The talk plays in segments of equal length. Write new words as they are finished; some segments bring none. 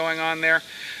going on there.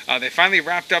 They finally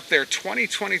wrapped up their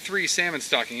 2023 salmon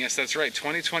stocking. Yes, that's right,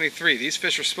 2023. These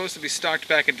fish were supposed to be stocked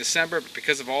back in December, but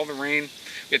because of all the rain,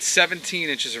 we had 17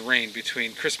 inches of rain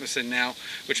between Christmas and now,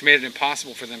 which made it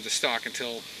impossible for them to stock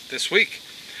until this week.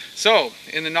 So,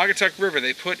 in the Naugatuck River,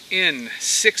 they put in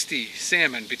 60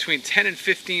 salmon between 10 and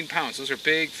 15 pounds. Those are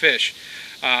big fish.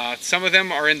 Some of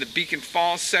them are in the Beacon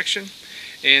Falls section,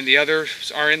 and the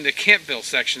others are in the Campville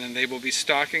section, and they will be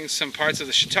stocking some parts of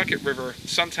the Shetucket River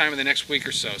sometime in the next week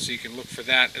or so, so you can look for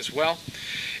that as well.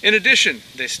 In addition,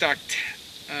 they stocked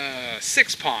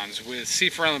 6 ponds with sea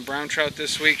farrell and brown trout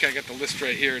this week. I got the list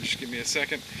right here, just give me a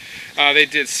second. They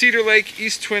did Cedar Lake,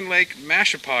 East Twin Lake,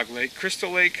 Mashapog Lake,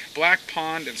 Crystal Lake, Black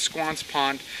Pond, and Squance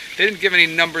Pond. They didn't give any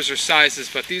numbers or sizes,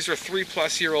 but these are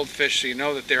 3-plus-year-old fish, so you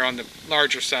know that they're on the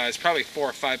larger size, probably 4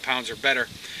 or 5 pounds or better.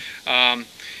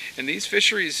 And these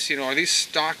fisheries, these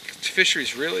stocked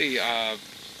fisheries really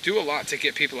do a lot to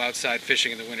get people outside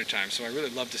fishing in the wintertime. So I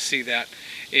really love to see that.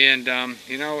 And,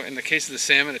 in the case of the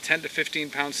salmon, a 10 to 15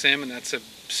 pound salmon, that's a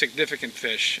significant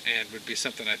fish and would be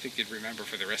something I think you'd remember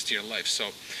for the rest of your life. So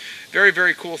very,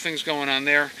 very cool things going on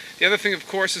there. The other thing, of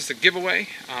course, is the giveaway,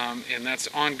 and that's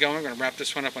ongoing. I'm going to wrap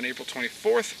this one up on April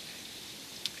 24th.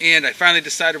 And I finally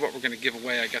decided what we're going to give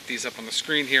away. I got these up on the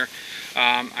screen here.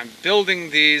 I'm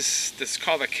building these. This is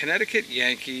called a Connecticut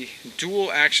Yankee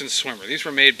Dual Action Swimmer. These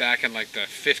were made back in like the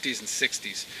 50s and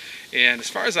 60s. And as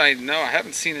far as I know, I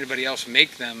haven't seen anybody else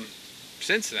make them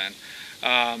since then.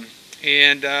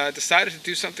 Decided to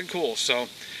do something cool. So,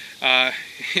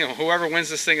 whoever wins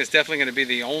this thing is definitely going to be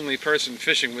the only person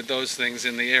fishing with those things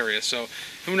in the area. So,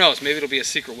 who knows? Maybe it'll be a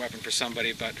secret weapon for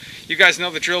somebody. But you guys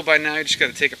know the drill by now. You just got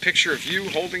to take a picture of you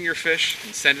holding your fish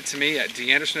and send it to me at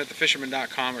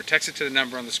danderson@thefisherman.com or text it to the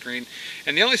number on the screen.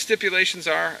 And the only stipulations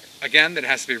are, again, that it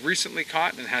has to be recently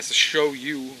caught and it has to show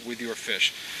you with your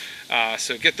fish.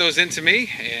 So get those into me,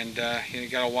 and you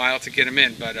got a while to get them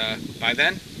in. But by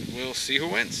then, we'll see who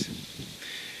wins.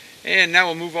 And now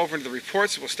we'll move over into the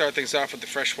reports. We'll start things off with the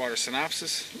freshwater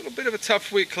synopsis. A little bit of a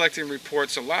tough week collecting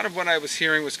reports. A lot of what I was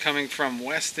hearing was coming from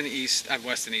west and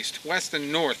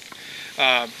north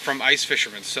from ice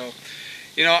fishermen. So,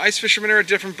 ice fishermen are a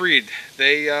different breed.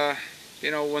 They,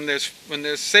 when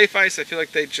there's safe ice, I feel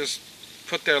like they just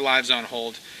put their lives on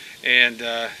hold and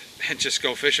just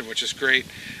go fishing, which is great.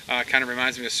 Kind of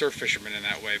reminds me of surf fishermen in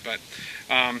that way. But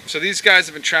so these guys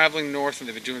have been traveling north and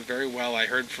they've been doing very well. I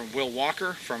heard from Will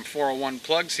Walker from 401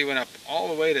 Plugs. He went up all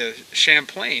the way to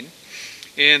Champlain,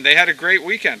 and they had a great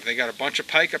weekend. They got a bunch of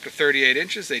pike up to 38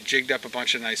 inches. They jigged up a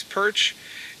bunch of nice perch.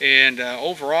 And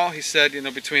overall, he said,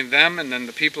 between them and then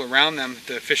the people around them,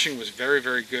 the fishing was very,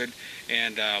 very good,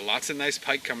 and lots of nice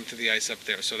pike coming to the ice up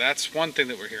there. So that's one thing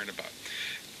that we're hearing about.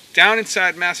 Down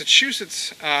inside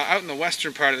Massachusetts, out in the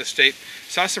western part of the state,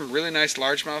 saw some really nice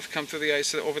largemouth come through the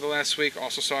ice over the last week.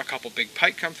 Also saw a couple big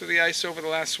pike come through the ice over the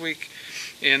last week.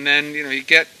 And then, you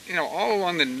get, all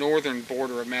along the northern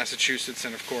border of Massachusetts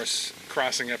and, of course,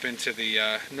 crossing up into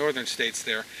the northern states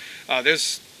there,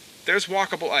 there's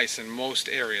walkable ice in most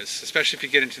areas, especially if you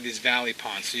get into these valley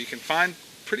ponds. So you can find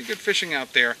pretty good fishing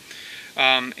out there.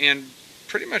 And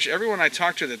pretty much everyone I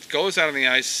talk to that goes out on the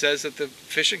ice says that the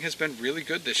fishing has been really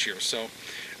good this year. So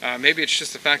maybe it's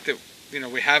just the fact that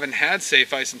we haven't had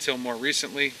safe ice until more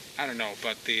recently. I don't know,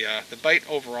 but the bite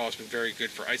overall has been very good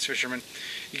for ice fishermen.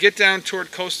 You get down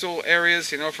toward coastal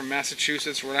areas, from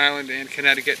Massachusetts, Rhode Island, and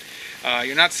Connecticut.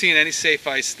 You're not seeing any safe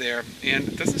ice there, and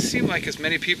it doesn't seem like as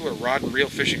many people are rod and reel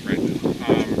fishing right now.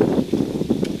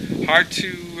 Hard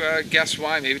to guess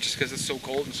why. Maybe just because it's so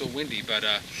cold and so windy, but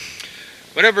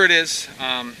whatever it is,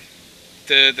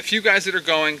 the few guys that are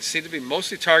going seem to be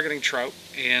mostly targeting trout,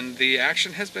 and the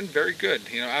action has been very good.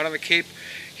 Out on the Cape,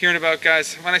 hearing about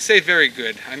guys. When I say very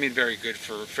good, I mean very good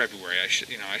for February. I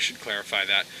should clarify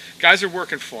that. Guys are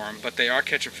working for them, but they are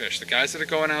catching fish. The guys that are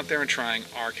going out there and trying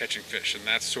are catching fish, and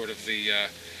that's sort of the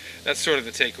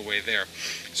takeaway there.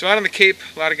 So out on the Cape,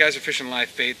 a lot of guys are fishing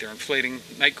live bait. They're inflating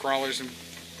night crawlers and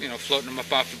floating them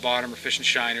up off the bottom or fishing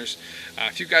shiners.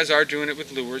 A few guys are doing it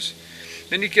with lures.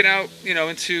 Then you get out,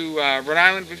 into Rhode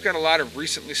Island. We've got a lot of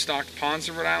recently stocked ponds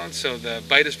in Rhode Island, so the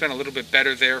bite has been a little bit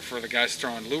better there for the guys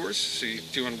throwing lures. So you're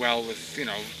doing well with,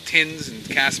 tins and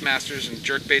cast masters and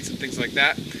jerk baits and things like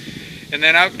that. And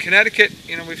then out in Connecticut,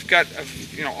 we've got,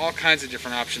 all kinds of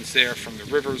different options there, from the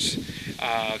rivers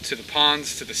to the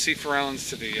ponds, to the sea farallons,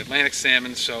 to the Atlantic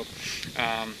salmon. So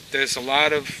there's a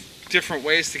lot of different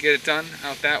ways to get it done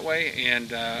out that way.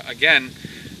 And again,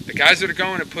 the guys that are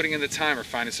going and putting in the time are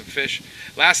finding some fish.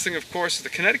 Last thing, of course, the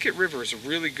Connecticut River is a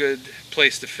really good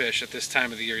place to fish at this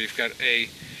time of the year. You've got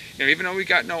even though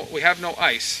we have no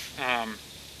ice,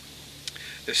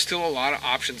 there's still a lot of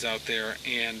options out there,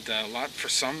 and for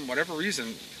some whatever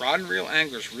reason, rod and reel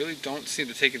anglers really don't seem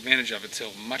to take advantage of it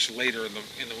till much later in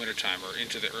the wintertime or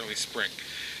into the early spring,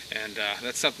 and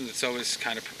that's something that's always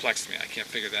kind of perplexed me. I can't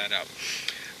figure that out.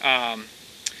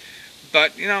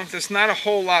 But there's not a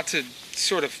whole lot to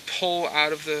sort of pull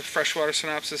out of the freshwater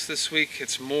synopsis this week.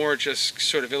 It's more just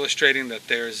sort of illustrating that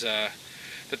there's a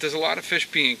lot of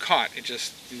fish being caught.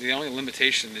 The only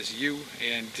limitation is you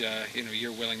and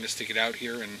your willingness to get out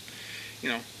here and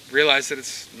realize that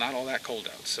it's not all that cold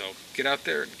out. So get out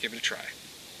there and give it a try.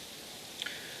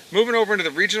 Moving over into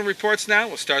the regional reports now,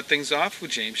 we'll start things off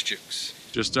with James Jukes.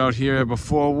 Just out here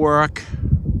before work,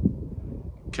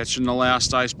 catching the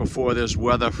last ice before this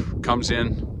weather comes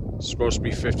in. It's supposed to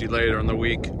be 50 later in the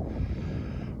week.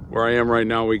 Where I am right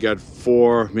now, we got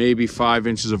 4, maybe 5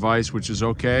 inches of ice, which is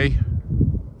okay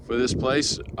for this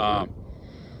place. By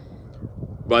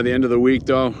the end of the week,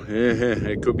 though,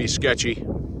 it could be sketchy.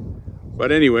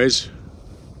 But anyways,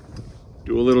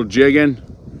 do a little jigging,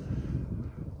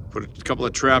 put a couple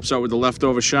of traps out with the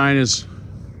leftover shiners.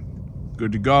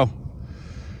 Good to go.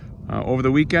 Over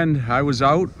the weekend, I was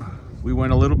out. We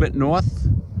went a little bit north,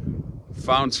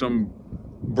 found some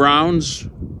browns,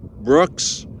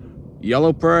 brooks,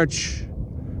 yellow perch,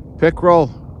 pickerel,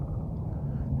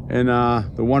 and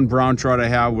the one brown trout I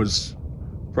have was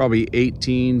probably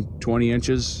 18, 20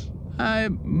 inches. I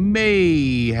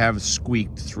may have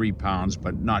squeaked 3 pounds,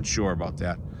 but not sure about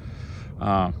that.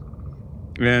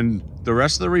 And the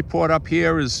rest of the report up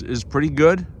here is pretty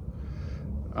good.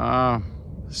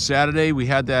 Saturday we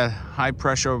had that high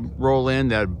pressure roll in,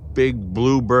 that big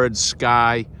bluebird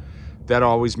sky. That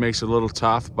always makes it a little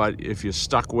tough, but if you're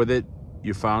stuck with it,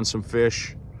 you found some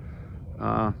fish.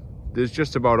 There's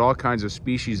just about all kinds of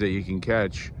species that you can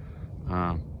catch.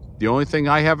 The only thing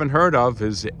I haven't heard of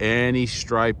is any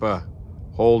striper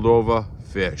holdover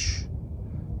fish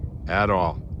at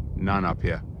all. None up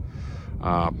here.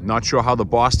 Not sure how the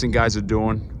Boston guys are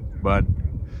doing, but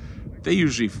they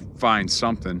usually find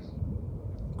something.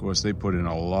 Of course, they put in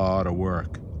a lot of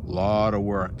work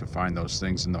to find those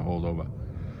things in the holdover.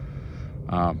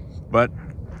 But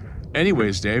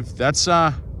anyways, Dave, that's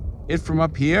it from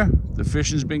up here. The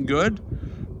fishing's been good.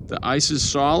 The ice is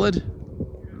solid.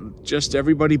 Just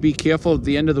everybody be careful at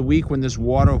the end of the week when this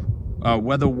weather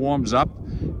warms up,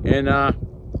 and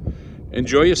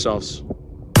enjoy yourselves.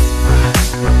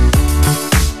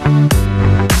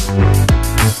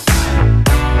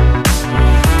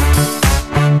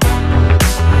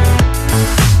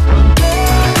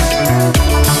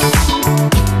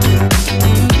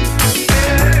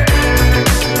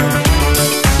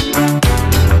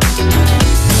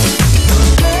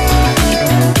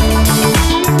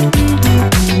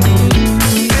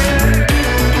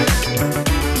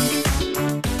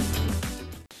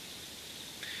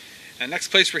 Next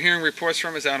place we're hearing reports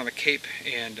from is out on the Cape,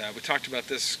 and we talked about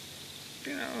this,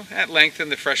 at length in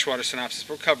the freshwater synopsis.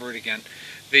 We'll cover it again.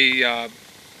 The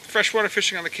freshwater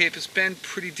fishing on the Cape has been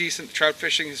pretty decent. Trout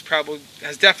fishing has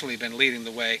definitely been leading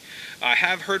the way. I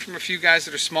have heard from a few guys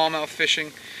that are smallmouth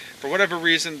fishing. For whatever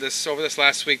reason, over this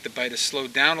last week, the bite has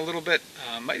slowed down a little bit.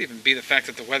 Might even be the fact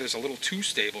that the weather's a little too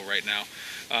stable right now.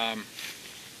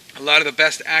 A lot of the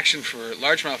best action for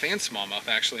largemouth and smallmouth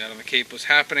actually out on the Cape was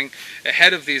happening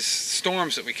ahead of these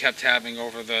storms that we kept having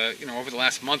over the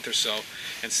last month or so.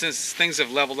 And since things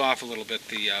have leveled off a little bit,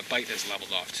 the bite has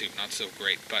leveled off too. Not so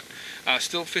great, but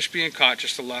still fish being caught.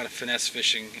 Just a lot of finesse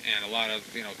fishing and a lot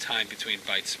of time between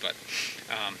bites. But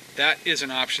that is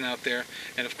an option out there.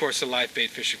 And of course, the live bait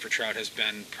fishing for trout has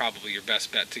been probably your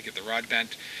best bet to get the rod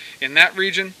bent in that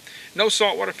region. No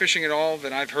saltwater fishing at all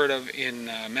that I've heard of in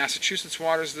Massachusetts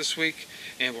waters this week.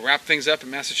 And we'll wrap things up in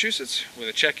Massachusetts with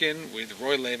a check-in with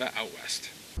Roy Leva out west.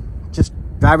 Just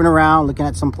driving around, looking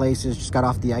at some places. Just got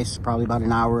off the ice probably about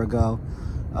an hour ago.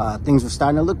 Things were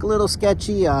starting to look a little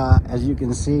sketchy, as you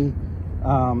can see.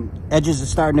 Edges are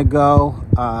starting to go.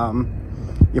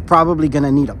 You're probably going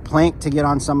to need a plank to get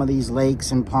on some of these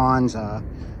lakes and ponds,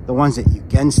 the ones that you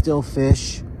can still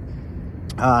fish.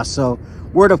 So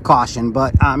word of caution,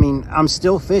 but I mean, I'm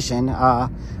still fishing.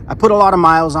 I put a lot of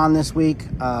miles on this week.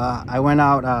 I went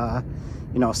out,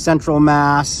 Central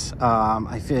Mass.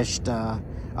 I fished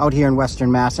out here in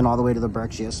Western Mass and all the way to the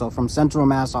Berkshires. So from Central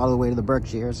Mass all the way to the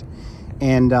Berkshires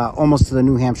and almost to the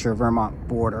New Hampshire-Vermont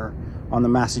border on the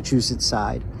Massachusetts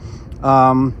side.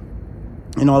 A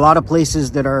lot of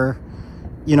places that are,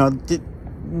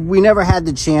 we never had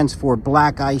the chance for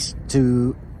black ice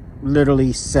to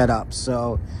literally set up.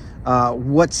 So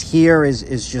what's here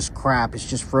is just crap. It's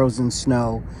just frozen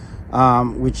snow,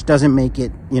 which doesn't make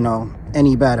it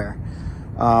any better.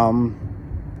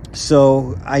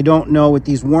 So I don't know, with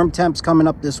these warm temps coming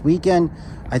up this weekend,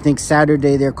 I think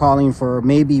Saturday they're calling for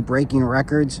maybe breaking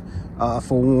records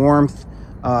for warmth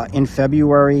in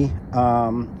February.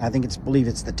 I believe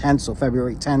it's the 10th, so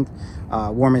February 10th,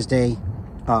 warmest day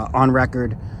on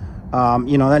record.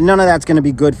 You know, that none of that's going to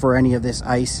be good for any of this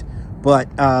ice.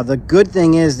 But the good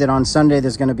thing is that on Sunday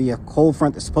there's going to be a cold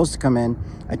front that's supposed to come in.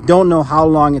 I don't know how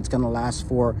long it's going to last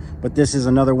for, but this is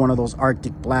another one of those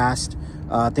Arctic blasts.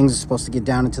 Things are supposed to get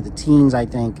down into the teens, I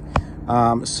think.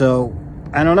 So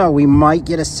I don't know. We might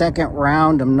get a second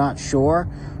round. I'm not sure.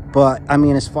 But I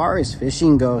mean, as far as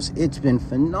fishing goes, it's been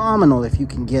phenomenal if you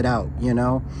can get out, you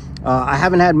know. I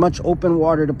haven't had much open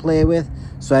water to play with,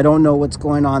 so I don't know what's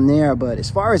going on there. But as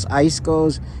far as ice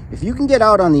goes, if you can get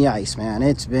out on the ice, man,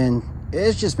 it's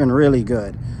just been really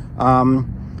good. I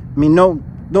mean,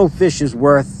 no fish is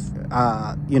worth,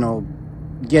 you know,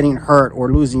 getting hurt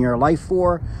or losing your life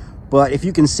for. But if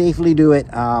you can safely do it,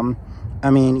 I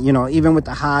mean, you know, even with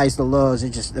the highs, the lows,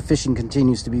 the fishing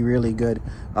continues to be really good.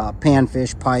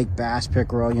 Panfish, pike, bass,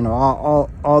 pickerel, you know,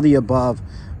 all the above.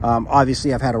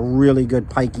 Obviously, I've had a really good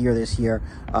pike year this year.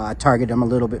 I targeted them a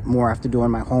little bit more after doing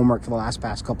my homework for the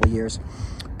past couple of years.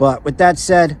 But with that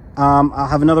said, I'll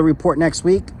have another report next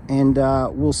week, and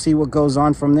we'll see what goes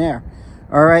on from there.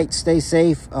 All right, stay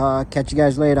safe. Catch you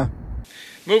guys later.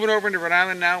 Moving over into Rhode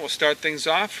Island now, we'll start things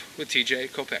off with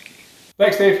TJ Kopecky.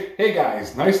 Thanks, Dave. Hey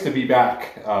guys, nice to be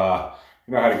back. You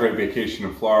know, I had a great vacation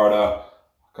in Florida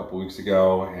a couple weeks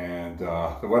ago, and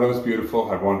the weather was beautiful.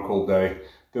 Had one cold day.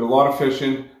 Did a lot of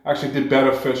fishing. Actually did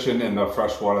better fishing in the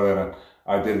freshwater than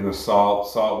I did in the salt.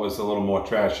 Salt was a little more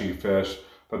trashy fish,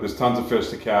 but there's tons of fish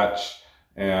to catch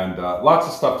and lots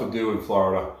of stuff to do in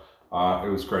Florida.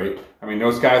 It was great. I mean,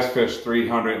 those guys fish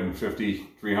 350,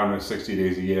 360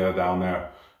 days a year down there.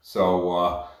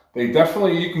 So they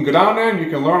definitely, you can go down there and you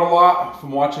can learn a lot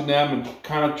from watching them and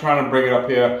kind of trying to bring it up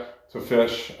here to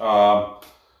fish.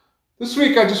 This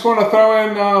week I just want to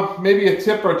throw in maybe a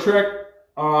tip or a trick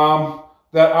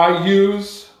that I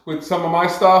use with some of my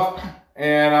stuff.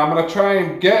 And I'm going to try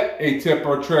and get a tip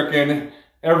or trick in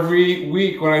every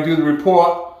week when I do the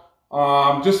report.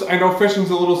 I know fishing's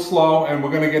a little slow and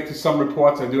we're going to get to some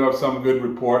reports. I do have some good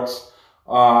reports.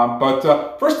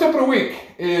 But first tip of the week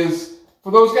is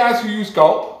for those guys who use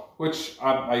gulp, which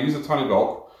I use a ton of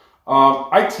gulp.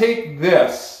 I take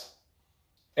this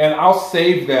and I'll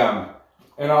save them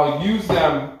and I'll use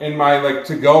them in my like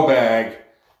to-go bag,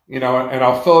 you know, and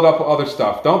I'll fill it up with other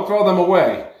stuff. Don't throw them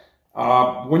away.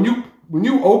 When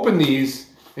you open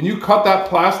these and you cut that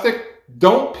plastic,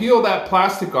 don't peel that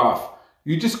plastic off.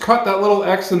 You just cut that little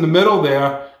X in the middle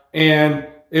there and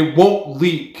it won't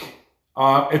leak.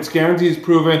 It's guaranteed, it's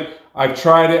proven. I've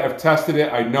tried it, I've tested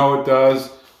it, I know it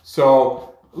does.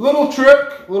 So, little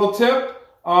trick, little tip.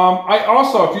 I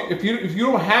also, if you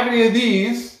don't have any of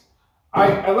these,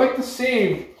 I like to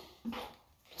save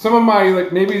some of my,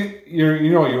 like maybe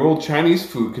your old Chinese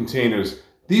food containers.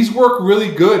 These work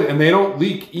really good and they don't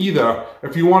leak either.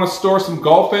 If you want to store some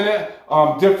gulp in it,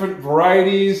 different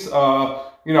varieties.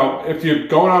 You know, if you're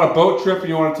going on a boat trip and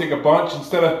you want to take a bunch,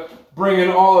 instead of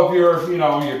bringing all of your,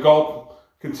 your gulp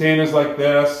containers like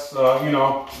this,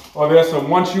 or this, and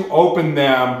once you open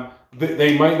them,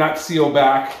 they might not seal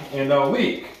back and they'll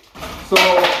leak. So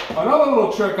another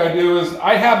little trick I do is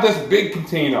I have this big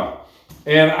container,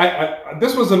 and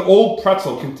this was an old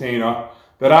pretzel container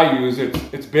that I use.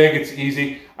 It's big, it's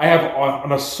easy. I have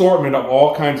an assortment of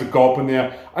all kinds of gulp in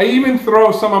there. I even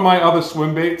throw some of my other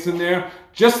swim baits in there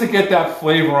just to get that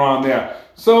flavor on there.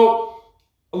 So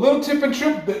a little tip and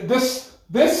trick,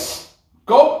 this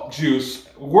gulp juice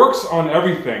works on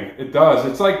everything. It does.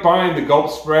 It's like buying the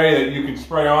gulp spray that you can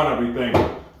spray on everything.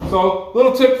 So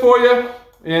little tip for you,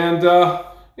 and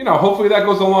hopefully that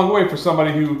goes a long way for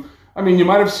somebody who, I mean, you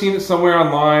might have seen it somewhere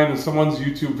online in someone's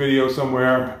YouTube video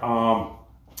somewhere.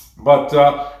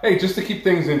 Hey, just to keep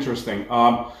things interesting.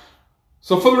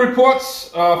 So for the reports,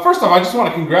 first off, I just want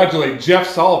to congratulate Jeff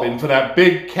Sullivan for that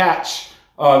big catch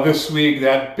this week,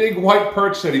 that big white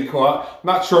perch that he caught.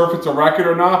 Not sure if it's a record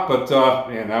or not, but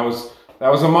man, that was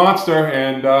a monster.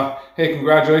 And hey,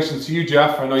 congratulations to you,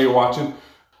 Jeff. I know you're watching.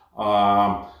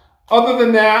 Other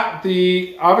than that,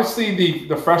 obviously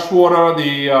the freshwater,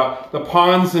 the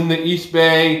ponds in the East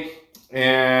Bay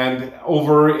and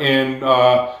over in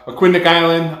Aquidneck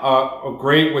Island are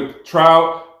great with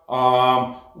trout.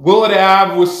 Willett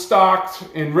Ave was stocked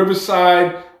in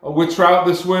Riverside with trout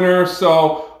this winter,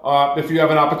 so if you have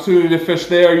an opportunity to fish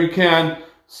there, you can.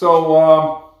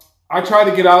 So I tried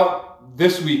to get out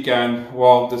this weekend,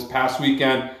 this past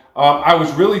weekend. I was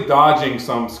really dodging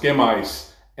some skim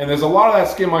ice, and there's a lot of that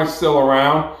skim ice still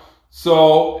around.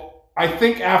 So I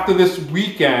think after this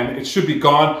weekend, it should be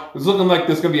gone. It's looking like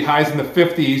there's going to be highs in the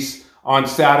 50s on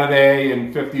Saturday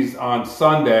and 50s on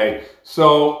Sunday.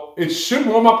 So it should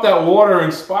warm up that water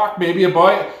and spark maybe a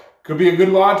bite. Could be a good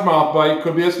largemouth bite.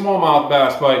 Could be a smallmouth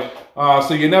bass bite.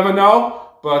 So you never know.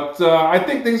 But I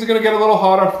think things are going to get a little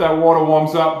hotter if that water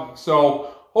warms up.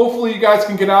 So hopefully you guys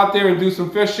can get out there and do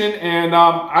some fishing. And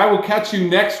I will catch you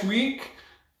next week.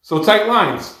 So tight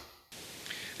lines.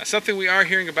 Something we are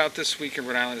hearing about this week in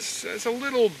Rhode Island is a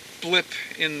little blip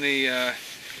in the, a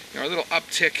little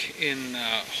uptick in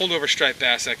holdover striped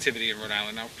bass activity in Rhode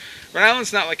Island. Now, Rhode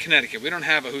Island's not like Connecticut. We don't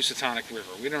have a Housatonic River.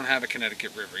 We don't have a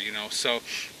Connecticut River, So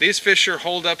these fish are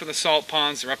holed up in the salt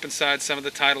ponds. They're up inside some of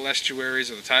the tidal estuaries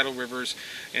or the tidal rivers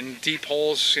in deep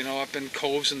holes, up in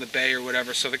coves in the bay or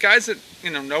whatever. So the guys that,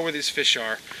 know where these fish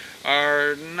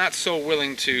are not so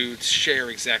willing to share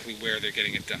exactly where they're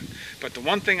getting it done. But the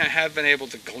one thing I have been able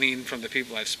to glean from the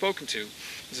people I've spoken to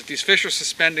is that these fish are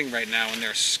suspending right now and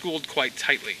they're schooled quite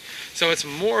tightly. So it's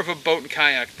more of a boat and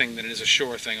kayak thing than it is a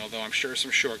shore thing, although I'm sure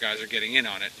some shore guys are getting in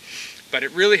on it. But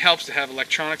it really helps to have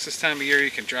electronics this time of year.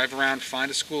 You can drive around, find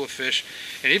a school of fish,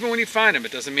 and even when you find them,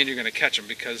 it doesn't mean you're going to catch them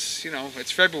because,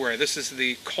 it's February. This is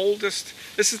the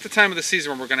time of the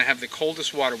season when we're going to have the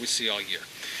coldest water we see all year.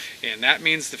 And that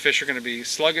means the fish are going to be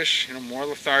sluggish, more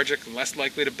lethargic, and less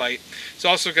likely to bite. It's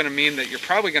also going to mean that you're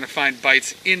probably going to find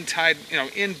bites in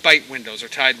in bite windows or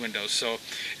tide windows. So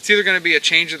it's either going to be a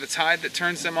change of the tide that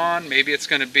turns them on, maybe it's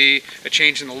going to be a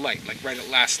change in the light, like right at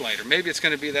last light, or maybe it's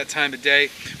going to be that time of day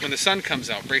when the sun comes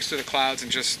out, breaks through the clouds,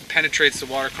 and just penetrates the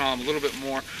water column a little bit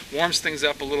more, warms things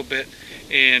up a little bit,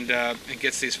 and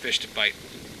gets these fish to bite.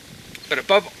 But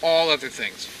above all other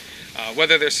things,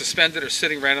 whether they're suspended or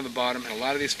sitting right on the bottom, and a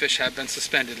lot of these fish have been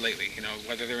suspended lately,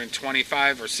 whether they're in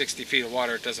 25 or 60 feet of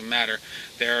water, it doesn't matter.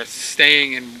 They're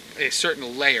staying in a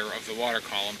certain layer of the water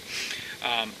column.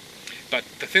 But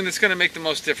the thing that's going to make the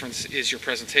most difference is your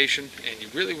presentation, and you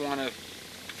really want to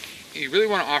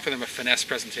offer them a finesse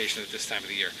presentation at this time of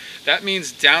the year. That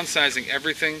means downsizing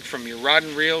everything from your rod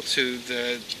and reel to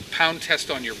the pound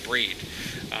test on your braid.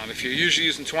 If you're usually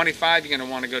using 25, you're going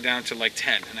to want to go down to like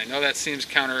 10. And I know that seems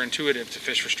counterintuitive to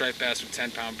fish for striped bass with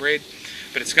 10-pound braid,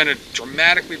 but it's going to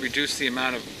dramatically reduce the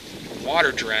amount of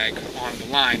water drag on the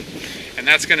line. And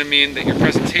that's going to mean that your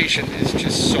presentation is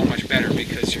just so much better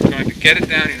because you're going to get it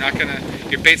down.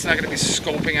 Your bait's not going to be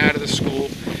scoping out of the school.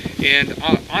 And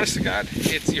honest to God,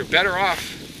 you're better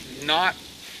off not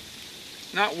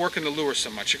working the lure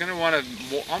so much. You're going to want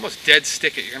to almost dead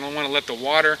stick it. You're going to want to let the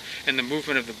water and the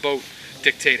movement of the boat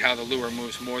dictate how the lure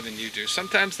moves more than you do.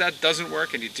 Sometimes that doesn't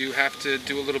work and you do have to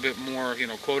do a little bit more,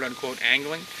 quote unquote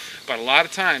angling. But a lot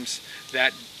of times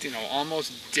that,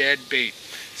 almost dead bait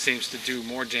seems to do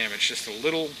more damage. Just a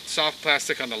little soft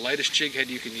plastic on the lightest jig head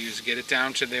you can use, get it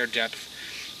down to their depth,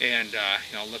 and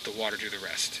let the water do the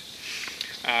rest.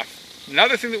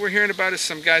 Another thing that we're hearing about is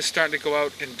some guys starting to go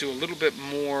out and do a little bit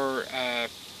more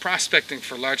prospecting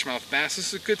for largemouth bass.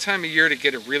 This is a good time of year to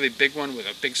get a really big one with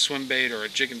a big swim bait or a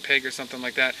jig and peg or something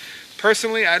like that.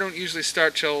 Personally, I don't usually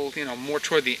start till more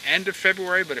toward the end of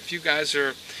February, but if you guys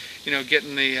are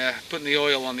getting putting the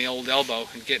oil on the old elbow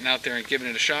and getting out there and giving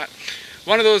it a shot,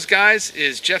 one of those guys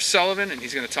is Jeff Sullivan, and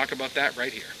he's going to talk about that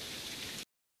right here.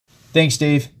 Thanks,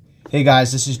 Dave. Hey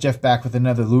guys, this is Jeff back with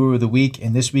another Lure of the Week,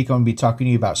 and this week I'm going to be talking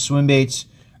to you about swim baits,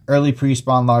 early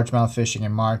pre-spawn largemouth fishing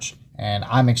in March, and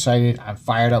I'm excited. I'm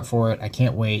fired up for it. I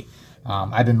can't wait.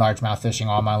 I've been largemouth fishing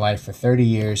all my life for 30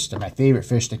 years. They're my favorite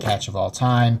fish to catch of all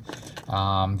time.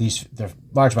 The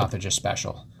largemouth are just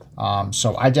special.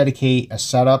 So I dedicate a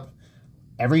setup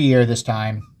every year this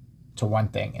time to one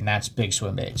thing, and that's big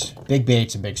swim baits. Big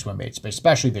baits and big swim baits, but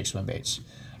especially big swim baits.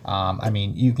 I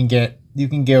mean, you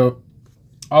can go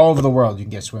all over the world. You can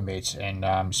get swim baits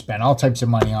and spend all types of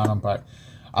money on them, but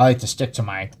I like to stick to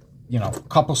my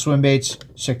couple swim baits,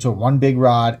 stick to one big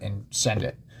rod, and send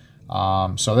it.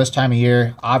 So this time of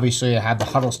year, obviously, I have the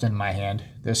Huddleston in my hand.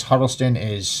 This Huddleston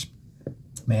is,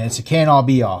 man, it's a can-all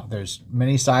be-all. There's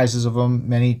many sizes of them,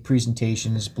 many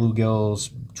presentations, bluegills,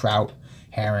 trout,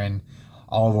 herring,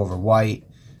 olive over white,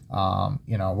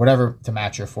 whatever to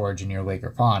match your forage in your lake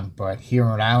or pond. But here in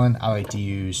Rhode Island, I like to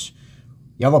use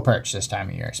yellow perch this time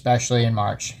of year, especially in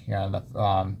March.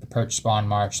 The perch spawn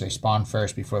March. They spawn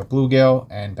first before the bluegill,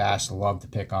 and bass love to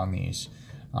pick on these.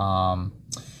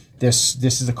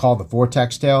 This is called the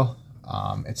vortex tail.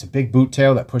 It's a big boot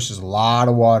tail that pushes a lot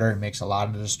of water. It makes a lot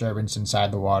of disturbance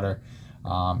inside the water.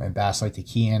 And bass like to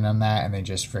key in on that, and they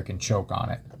just freaking choke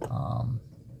on it.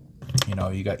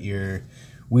 You got your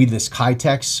weedless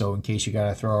Kitex, so in case you got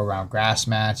to throw around grass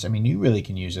mats, I mean, you really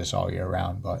can use this all year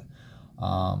round, but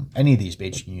Any of these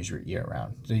baits you can use year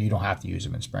round, so you don't have to use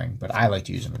them in spring, but I like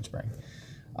to use them in spring.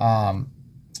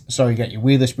 So you got your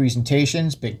weedless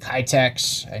presentations, big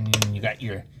Kitex, and then you got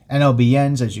your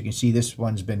NLBNs. As you can see, this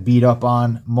one's been beat up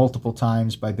on multiple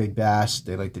times by big bass.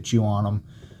 They like to chew on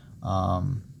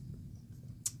them.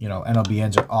 You know,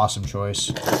 NLBNs are awesome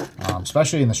choice,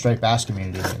 especially in the striped bass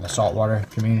community, in the saltwater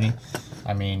community.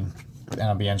 I mean,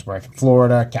 NLBNs work in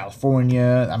Florida,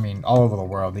 California, I mean, all over the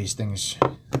world. These things,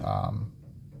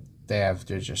 they're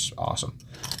just awesome.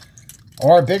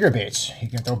 Or bigger baits. You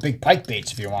can throw big pike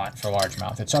baits if you want for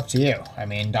largemouth. It's up to you. I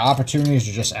mean, the opportunities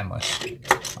are just endless.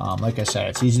 Like I said,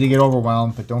 it's easy to get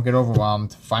overwhelmed, but don't get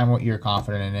overwhelmed. Find what you're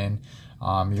confident in.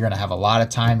 You're going to have a lot of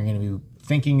time. You're going to be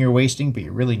thinking you're wasting, but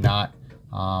you're really not.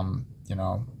 You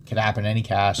know, could happen any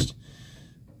cast.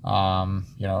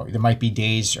 You know, there might be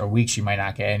days or weeks you might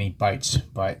not get any bites,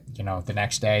 but, you know, the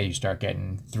next day you start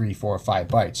getting 3, 4, 5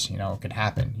 bites. You know, it could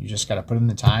happen. You just got to put in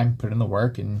the time, put in the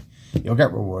work, and you'll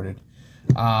get rewarded.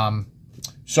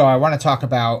 So I want to talk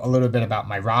about a little bit about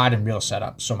my rod and reel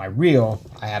setup. So my reel,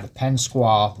 I have a Penn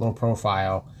Squall, low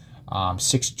profile,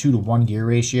 6:2 to 1 gear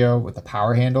ratio with a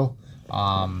power handle,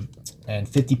 and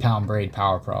 50-pound braid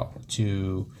Power Pro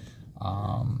to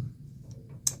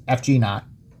FG knot.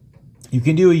 You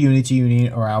can do a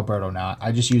uni-to-uni or Alberto knot.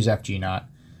 I just use FG knot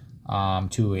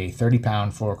to a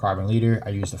 30-pound fluorocarbon leader. I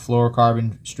use the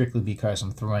fluorocarbon strictly because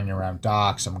I'm throwing around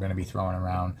docks. I'm going to be throwing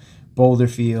around boulder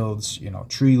fields, you know,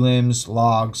 tree limbs,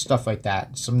 logs, stuff like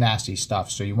that. Some nasty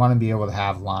stuff. So you want to be able to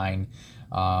have line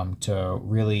to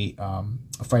really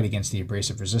fight against the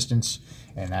abrasive resistance,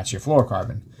 and that's your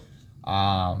fluorocarbon.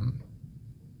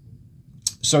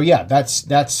 So yeah,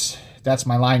 that's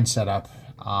my line setup.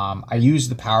 I use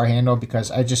the power handle because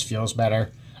it just feels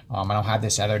better. I don't have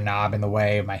this other knob in the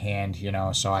way of my hand, you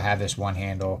know, so I have this one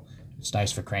handle. It's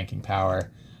nice for cranking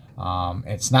power.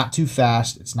 It's not too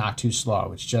fast. It's not too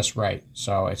slow. It's just right.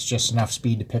 So it's just enough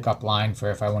speed to pick up line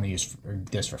for if I want to use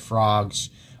this for frogs,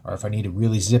 or if I need to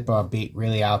really zip a bait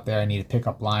really out there, I need to pick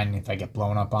up line if I get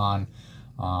blown up on.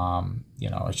 You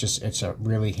know, it's a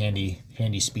really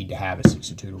handy speed to have at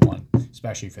 6:2 to 1,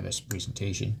 especially for this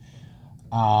presentation.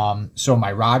 So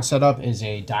my rod setup is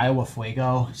a Daiwa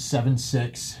Fuego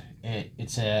 7.6.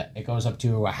 It goes up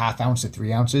to a 1/2 ounce to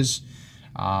 3 ounces.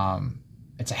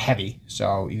 It's a heavy,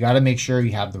 so you got to make sure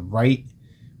you have the right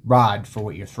rod for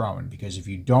what you're throwing, because if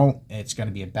you don't, it's going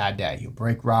to be a bad day. You'll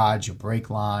break rods, you'll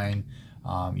break line,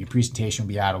 your presentation will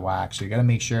be out of whack. So you got to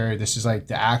make sure this is like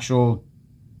the actual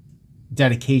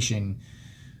dedication,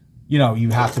 you know,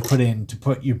 you have to put in to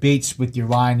put your baits with your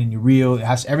line and your reel.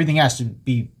 Everything has to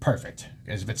be perfect,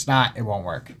 because if it's not, it won't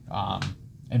work.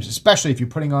 And especially if you're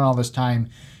putting on all this time,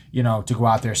 you know, to go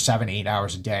out there 7-8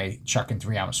 hours a day chucking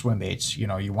 3-ounce swim baits, you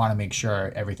know, you want to make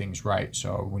sure everything's right.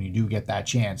 So when you do get that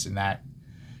chance and that,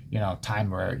 you know, time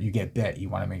where you get bit, you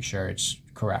want to make sure it's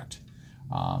correct.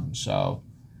 So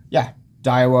yeah,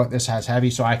 Daiwa, this has heavy,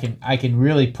 so I can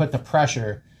really put the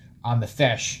pressure on the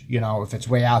fish, you know, if it's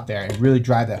way out there, and really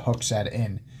drive that hook set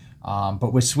in.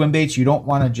 But with swim baits, you don't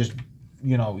want to just,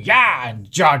 you know, and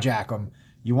jaw jack them.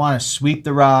 You want to sweep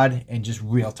the rod and just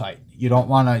reel tight. You don't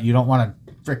want to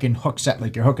freaking hook set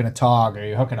like you're hooking a tog or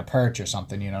you're hooking a perch or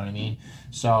something, you know what I mean?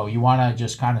 So you want to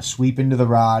just kind of sweep into the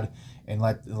rod and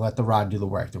let the rod do the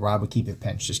work. The rod will keep it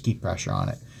pinched, just keep pressure on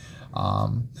it.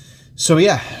 So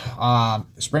yeah,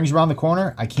 spring's around the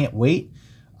corner. I can't wait.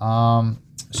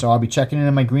 So I'll be checking in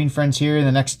on my green friends here in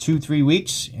the next 2-3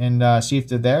 weeks and see if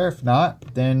they're there. If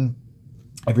not, then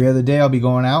every other day I'll be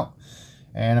going out,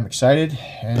 and I'm excited.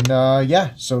 And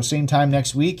yeah, so same time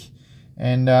next week.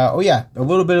 And oh yeah, a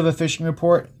little bit of a fishing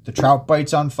report. The trout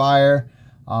bite's on fire.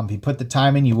 If you put the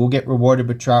time in, you will get rewarded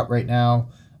with trout right now.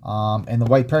 And the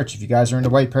white perch. If you guys are into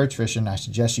white perch fishing, I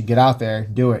suggest you get out there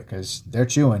and do it, because they're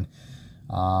chewing.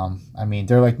 I mean,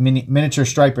 they're like miniature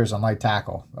stripers on light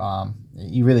tackle.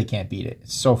 You really can't beat it.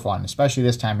 It's so fun, especially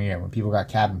this time of year when people got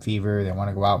cabin fever. They want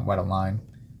to go out and wet a line.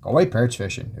 Go white perch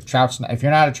fishing. If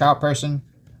you're not a trout person,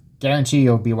 guarantee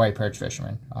you'll be a white perch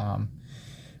fisherman.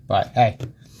 But hey,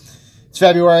 it's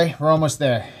February. We're almost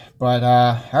there. But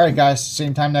all right, guys.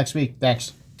 Same time next week.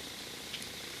 Thanks.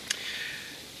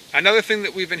 Another thing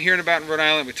that we've been hearing about in Rhode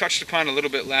Island, we touched upon a little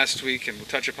bit last week, and we'll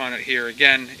touch upon it here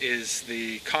again, is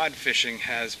the cod fishing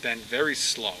has been very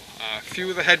slow. A few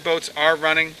of the head boats are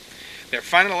running. They're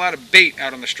finding a lot of bait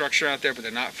out on the structure out there, but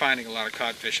they're not finding a lot of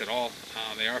codfish at all.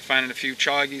 They are finding a few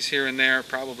choggies here and there,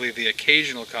 probably the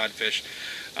occasional codfish.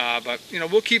 But, you know,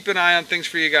 we'll keep an eye on things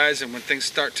for you guys, and when things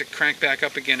start to crank back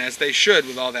up again, as they should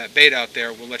with all that bait out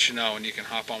there, we'll let you know, and you can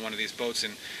hop on one of these boats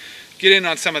and get in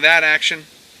on some of that action.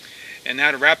 And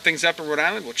now to wrap things up in Rhode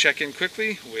Island, we'll check in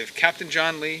quickly with Captain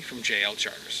John Lee from JL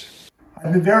Charters.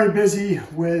 I've been very busy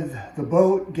with the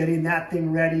boat, getting that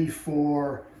thing ready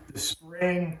for the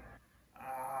spring.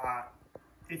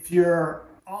 If you're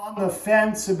on the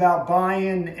fence about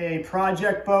buying a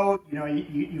project boat,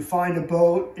 you find a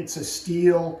boat, it's a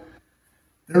steal.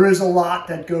 There is a lot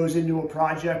that goes into a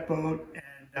project boat,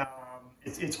 and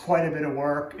it's quite a bit of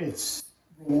work. It's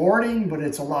rewarding, but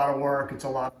it's a lot of work. It's a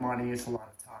lot of money. It's a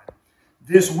lot of time.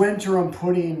 This winter, I'm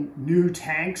putting new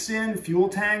tanks in, fuel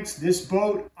tanks. This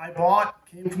boat I bought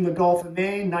came from the Gulf of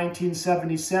Maine,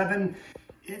 1977.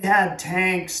 It had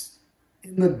tanks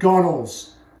in the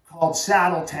gunnels called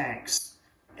saddle tanks.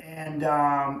 And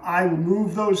I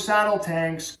removed those saddle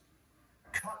tanks,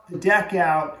 cut the deck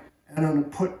out, and I'm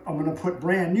gonna put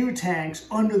brand new tanks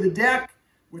under the deck,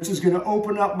 which is gonna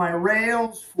open up my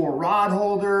rails for rod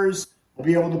holders. I'll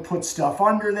be able to put stuff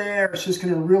under there. It's just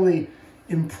gonna really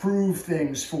improve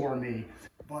things for me.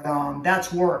 But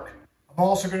that's work. I'm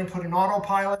also gonna put an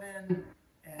autopilot in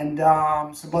and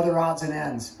some other odds and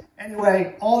ends.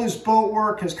 Anyway, all this boat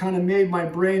work has kind of made my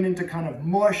brain into kind of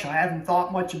mush. I haven't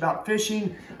thought much about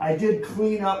fishing. I did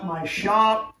clean up my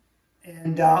shop,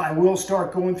 and I will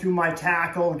start going through my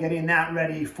tackle, getting that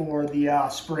ready for the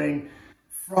spring.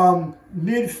 From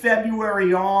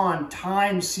mid-February on,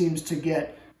 time seems to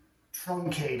get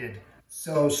truncated.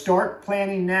 So start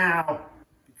planning now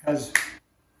because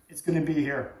it's going to be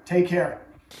here. Take care.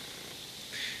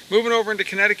 Moving over into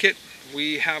Connecticut,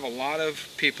 we have a lot of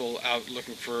people out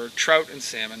looking for trout and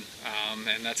salmon,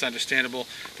 and that's understandable.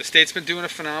 The state's been doing a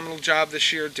phenomenal job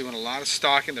this year, doing a lot of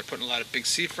stocking. They're putting a lot of big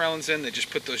sea frelons in. They just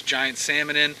put those giant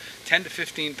salmon in, 10 to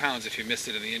 15 pounds if you missed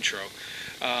it in the intro.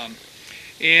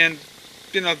 And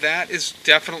that is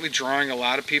definitely drawing a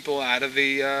lot of people out of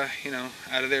the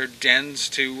out of their dens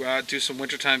to do some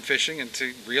wintertime fishing and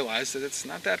to realize that it's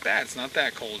not that bad. It's not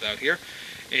that cold out here.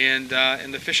 And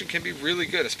the fishing can be really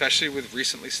good, especially with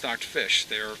recently stocked fish.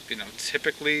 They're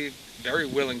typically very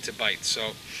willing to bite.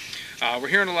 So we're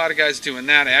hearing a lot of guys doing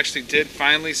that. I actually did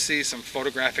finally see some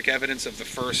photographic evidence of the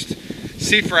first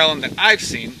sea frelon that I've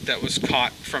seen that was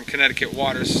caught from Connecticut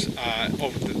waters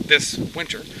over this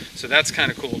winter. So that's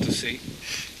kind of cool to see.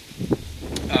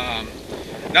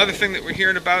 Another thing that we're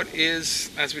hearing about is,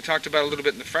 as we talked about a little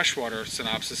bit in the freshwater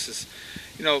synopsis, is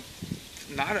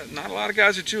not a lot of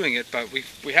guys are doing it, but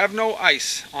we have no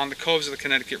ice on the coves of the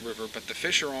Connecticut River, but the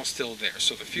fish are all still there.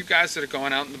 So the few guys that are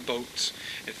going out in the boats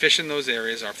and fishing those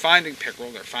areas are finding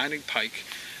pickerel, they're finding pike,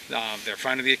 they're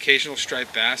finding the occasional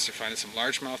striped bass, they're finding some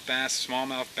largemouth bass,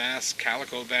 smallmouth bass,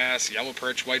 calico bass, yellow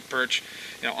perch, white perch,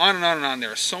 on and on and on.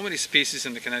 There are so many species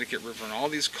in the Connecticut River and all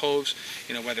these coves,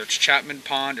 whether it's Chapman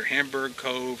Pond or Hamburg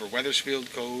Cove or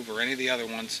Wethersfield Cove or any of the other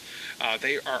ones,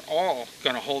 they are all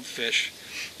going to hold fish.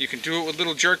 You can do it with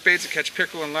little jerk baits to catch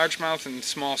pickerel and largemouth and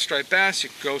small striped bass. You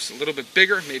can go a little bit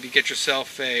bigger, maybe get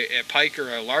yourself a pike or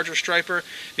a larger striper.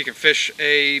 You can fish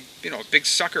a big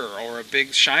sucker or a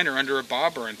big shiner under a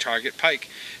bobber and target pike.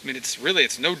 I mean,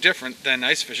 it's no different than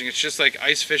ice fishing. It's just like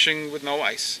ice fishing with no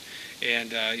ice.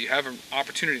 And you have an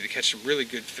opportunity to catch some really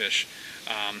good fish.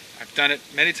 I've done it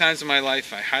many times in my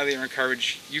life. I highly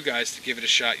encourage you guys to give it a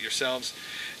shot yourselves.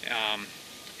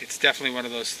 It's definitely one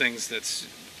of those things that's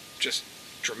just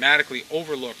dramatically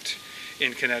overlooked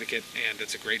in Connecticut, and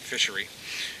it's a great fishery.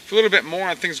 For a little bit more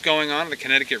on things going on in the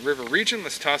Connecticut River region,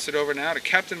 let's toss it over now to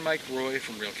Captain Mike Roy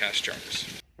from Real Cast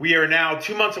Charters. We are now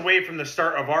 2 months away from the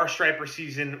start of our striper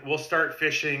season. We'll start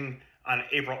fishing on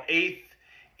April 8th,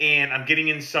 and I'm getting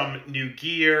in some new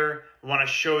gear. I want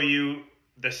to show you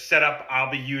the setup I'll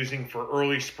be using for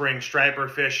early spring striper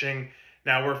fishing.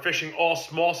 Now, we're fishing all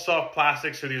small soft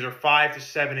plastics, so these are 5 to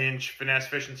 7 inch finesse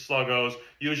fishing sluggos,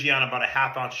 usually on about a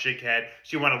 1/2 ounce jig head.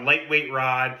 So you want a lightweight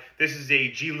rod. This is a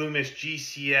G Loomis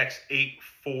GCX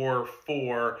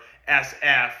 844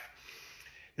 SF.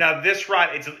 Now, this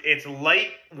rod, it's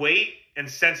lightweight and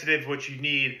sensitive, what you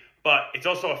need, but it's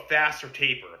also a faster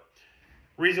taper.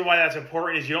 Reason why that's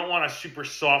important is you don't want a super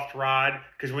soft rod,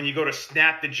 because when you go to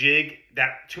snap the jig,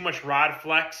 that too much rod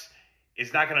flex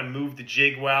is not going to move the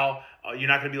jig well. You're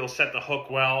not going to be able to set the hook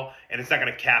well, and it's not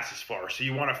going to cast as far. So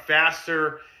you want a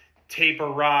faster taper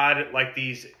rod like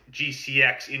these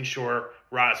GCX inshore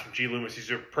rods from G Loomis. These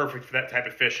are perfect for that type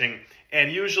of fishing.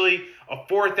 And usually a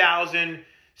 4,000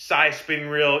 size spinning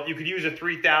reel. You could use a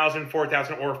 3,000,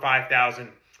 4,000, or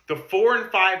 5,000. The 4,000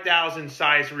 and 5,000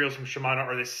 size reels from Shimano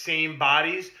are the same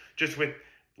bodies, just with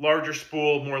larger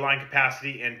spool, more line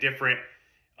capacity, and different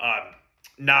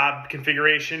knob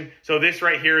configuration. So this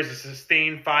right here is a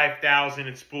Sustain 5000.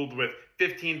 It's spooled with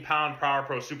 15-pound Power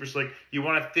Pro Super Slick. You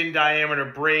want a thin diameter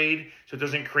braid so it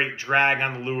doesn't create drag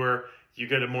on the lure. you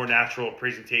get a more natural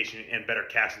presentation and better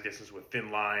casting distance with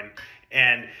thin line.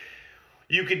 And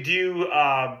you could do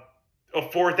a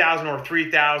 4,000 or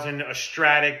 3,000, a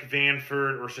Stratic,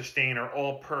 Vanford, or Sustain are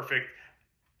all perfect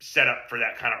setup for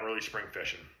that kind of early spring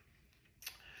fishing.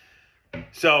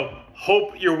 So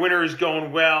hope your winter is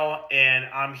going well, and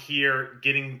I'm here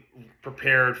getting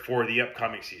prepared for the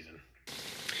upcoming season.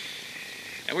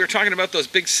 And we were talking about those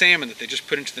big salmon that they just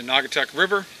put into the Naugatuck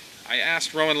River. I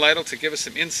asked Rowan Lytle to give us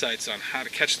some insights on how to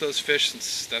catch those fish,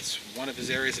 since that's one of his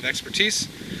areas of expertise.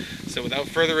 So without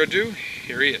further ado,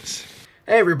 here he is.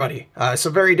 Hey everybody,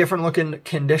 some very different looking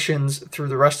conditions through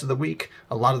the rest of the week.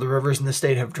 A lot of the rivers in the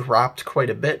state have dropped quite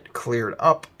a bit, cleared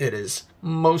up. It is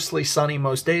mostly sunny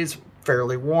most days,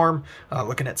 fairly warm,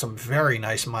 looking at some very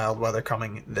nice mild weather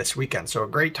coming this weekend. So a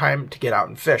great time to get out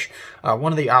and fish.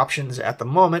 One of the options at the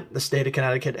moment, the state of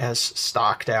Connecticut has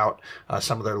stocked out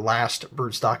some of their last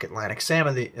broodstock Atlantic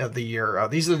salmon of the year.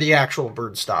 These are the actual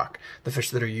broodstock, the fish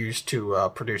that are used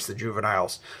to produce the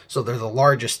juveniles. So they're the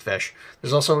largest fish.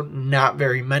 There's also not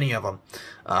very many of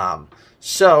them.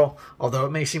 So, although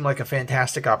it may seem like a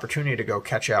fantastic opportunity to go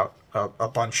catch out a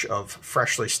bunch of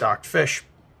freshly stocked fish,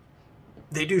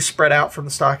 they do spread out from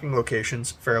the stocking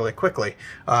locations fairly quickly.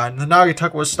 And the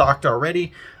Naugatuck was stocked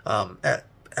already.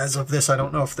 As of this, I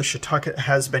don't know if the Shetucket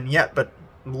has been yet, but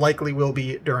likely will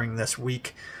be during this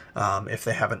week if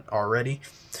they haven't already.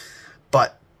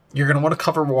 But you're going to want to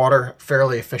cover water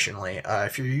fairly efficiently.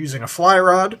 If you're using a fly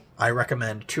rod, I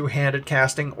recommend two-handed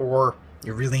casting, or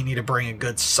you really need to bring a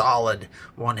good solid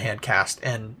one-hand cast,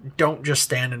 and don't just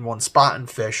stand in one spot and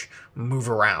fish, move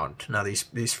around. Now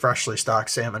these freshly stocked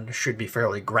salmon should be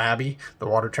fairly grabby. The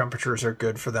water temperatures are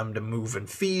good for them to move and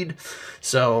feed,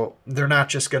 so they're not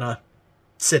just gonna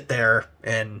sit there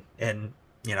and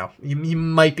you know, you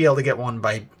might be able to get one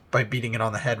by beating it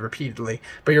on the head repeatedly,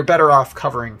 but you're better off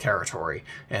covering territory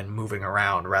and moving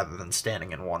around rather than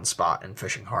standing in one spot and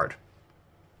fishing hard.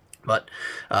 But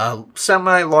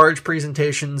semi-large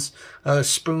presentations,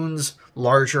 spoons,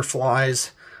 larger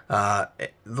flies. The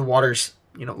water's,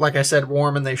 you know, like I said,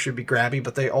 warm and they should be grabby,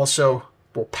 but they also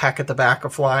will peck at the back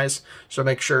of flies. So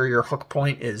make sure your hook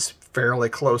point is fairly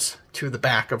close to the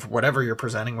back of whatever you're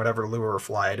presenting, whatever lure or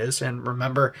fly it is. And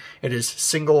remember, it is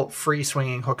single free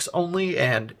swinging hooks only,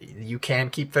 and you can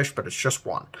keep fish, but it's just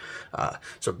one.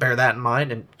 So bear that in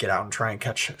mind and get out and try and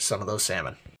catch some of those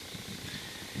salmon.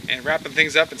 And wrapping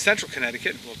things up in central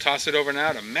Connecticut, we'll toss it over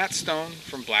now to Matt Stone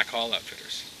from Black Hall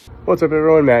Outfitters. What's up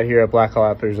everyone, Matt here at Black Hall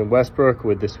Outfitters in Westbrook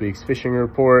with this week's fishing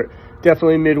report.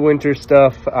 Definitely midwinter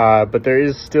stuff, but there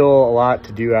is still a lot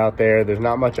to do out there. There's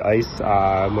not much ice.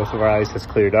 Most of our ice has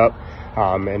cleared up,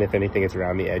 and if anything, it's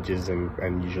around the edges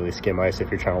and usually skim ice if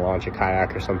you're trying to launch a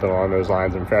kayak or something along those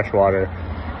lines in freshwater.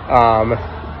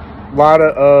 A lot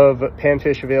of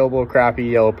panfish available,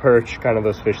 crappie, yellow perch, kind of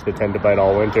those fish that tend to bite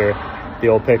all winter. The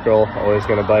old pickerel, always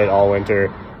going to bite all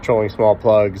winter. Trolling small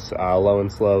plugs, low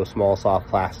and slow, small soft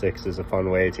plastics is a fun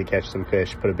way to catch some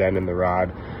fish, put a bend in the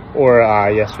rod. Or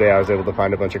yesterday I was able to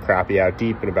find a bunch of crappie out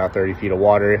deep in about 30 feet of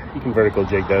water. You can vertical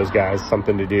jig those guys,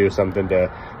 something to do, something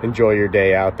to enjoy your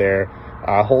day out there.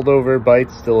 Holdover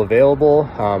bites still available,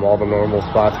 all the normal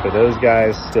spots for those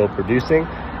guys still producing.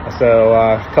 So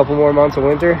a couple more months of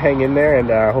winter, hang in there,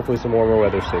 and hopefully some warmer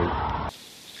weather soon.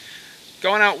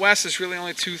 Going out west, there's really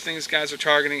only two things guys are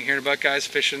targeting. Hearing about guys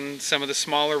fishing some of the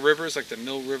smaller rivers like the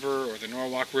Mill River or the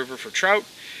Norwalk River for trout,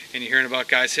 and you're hearing about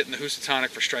guys hitting the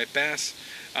Housatonic for striped bass.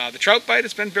 The trout bite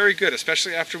has been very good,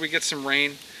 especially after we get some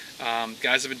rain.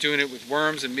 Guys have been doing it with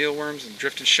worms and mealworms and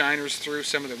drifting shiners through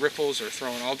some of the riffles, or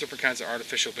throwing all different kinds of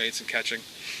artificial baits and catching.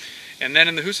 And then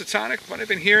in the Housatonic, what I've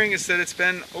been hearing is that it's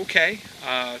been okay.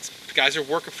 Guys are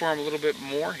working for them a little bit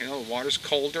more. You know, the water's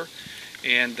colder,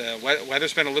 and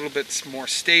weather's been a little bit more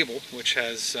stable, which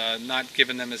has not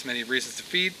given them as many reasons to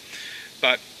feed.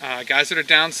 But guys that are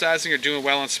downsizing are doing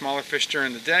well on smaller fish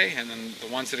during the day, and then the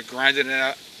ones that are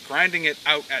grinding it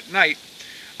out at night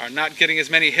are not getting as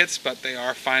many hits, but they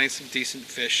are finding some decent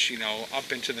fish, you know,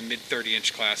 up into the mid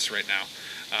 30-inch class right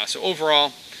now. So overall,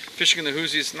 fishing in the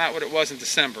Hoosies is not what it was in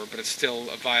December, but it's still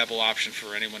a viable option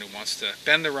for anyone who wants to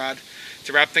bend the rod.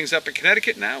 To wrap things up in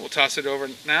Connecticut now, we'll toss it over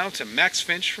now to Max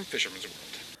Finch from Fisherman's World.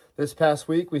 This past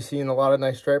week, we've seen a lot of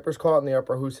nice stripers caught in the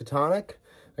upper Housatonic.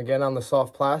 Again, on the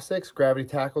soft plastics, Gravity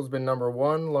Tackle's been #1,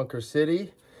 Lunker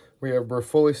City. We're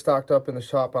fully stocked up in the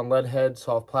shop on leadhead,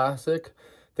 soft plastic.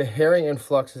 The herring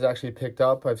influx has actually picked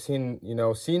up. I've seen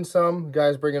some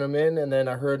guys bringing them in, and then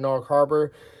I heard Norwalk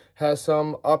Harbor has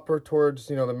some upper towards,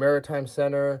 the Maritime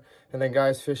Center, and then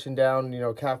guys fishing down,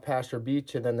 Calf Pasture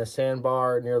Beach, and then the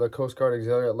sandbar near the Coast Guard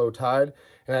Auxiliary at low tide.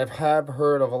 And I have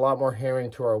heard of a lot more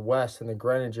herring to our west in the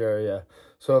Greenwich area.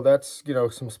 So that's,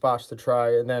 some spots to try.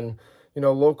 And then,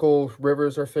 local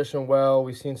rivers are fishing well.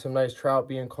 We've seen some nice trout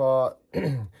being caught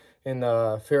in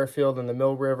the Fairfield and the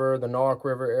Mill River, the Nauk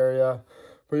River area.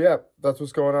 But yeah, that's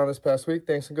what's going on this past week.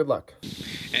 Thanks and good luck.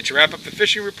 And to wrap up the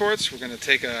fishing reports, we're going to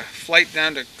take a flight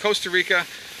down to Costa Rica,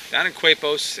 down in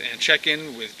Quepos, and check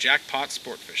in with Jackpot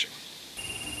Sport Fishing.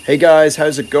 Hey guys,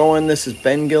 how's it going? This is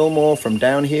Ben Gilmore from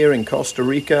down here in Costa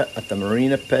Rica at the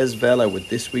Marina Pez Vela with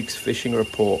this week's fishing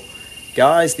report.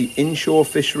 Guys, the inshore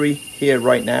fishery here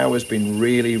right now has been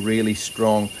really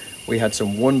strong. We had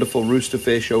some wonderful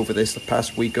roosterfish over the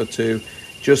past week or two.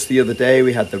 Just the other day,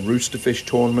 we had the Roosterfish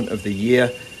Tournament of the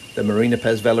Year, the Marina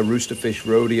Pez Vela Roosterfish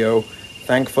Rodeo.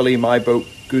 Thankfully, my boat,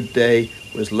 Good Day,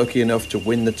 was lucky enough to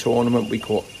win the tournament. We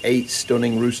caught 8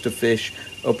 stunning roosterfish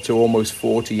up to almost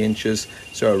 40 inches.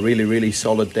 So a really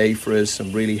solid day for us,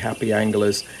 some really happy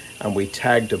anglers. And we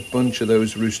tagged a bunch of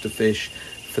those roosterfish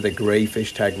for the Gray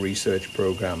Fish Tag Research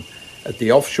Program. At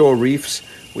the offshore reefs,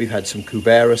 we've had some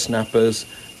Cubera snappers,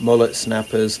 mullet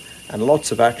snappers, and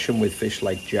lots of action with fish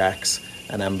like jacks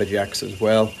and amberjacks as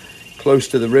well. Close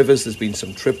to the rivers, there's been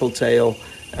some triple tail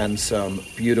and some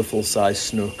beautiful sized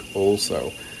snook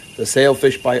also. The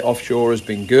sailfish bite offshore has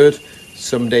been good.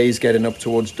 Some days getting up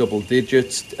towards double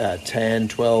digits, 10,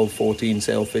 12, 14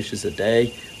 sailfishes a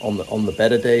day on the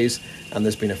better days. And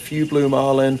there's been a few blue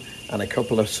marlin and a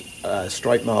couple of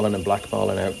striped marlin and black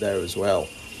marlin out there as well.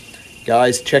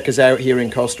 Guys, check us out here in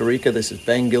Costa Rica. This is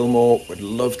Ben Gilmore. Would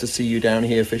love to see you down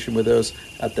here fishing with us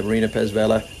at the Marina Pez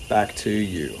Vela. Back to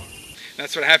you.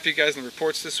 That's what I have for you guys in the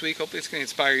reports this week. Hopefully it's going to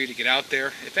inspire you to get out there.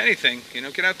 If anything,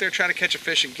 get out there, try to catch a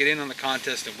fish and get in on the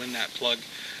contest and win that plug.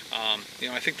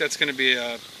 I think that's going to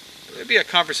be a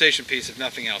conversation piece if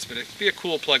nothing else, but it'd be a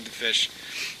cool plug to fish.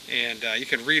 And you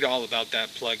can read all about that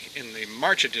plug in the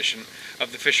March edition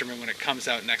of The Fisherman when it comes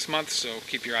out next month, so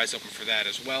keep your eyes open for that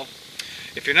as well.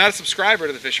 If you're not a subscriber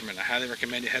to The Fisherman, I highly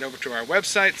recommend you head over to our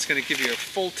website. It's going to give you a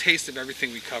full taste of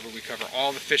everything we cover. We cover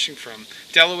all the fishing from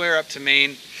Delaware up to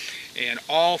Maine, and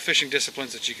all fishing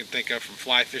disciplines that you can think of, from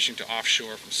fly fishing to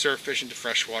offshore, from surf fishing to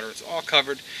freshwater. It's all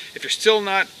covered. If you're still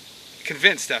not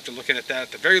convinced after looking at that,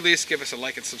 at the very least, give us a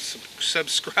like and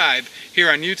subscribe here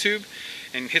on YouTube,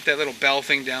 and hit that little bell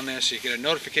thing down there so you get a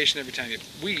notification every time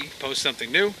we post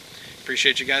something new.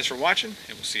 Appreciate you guys for watching,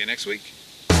 and we'll see you next week.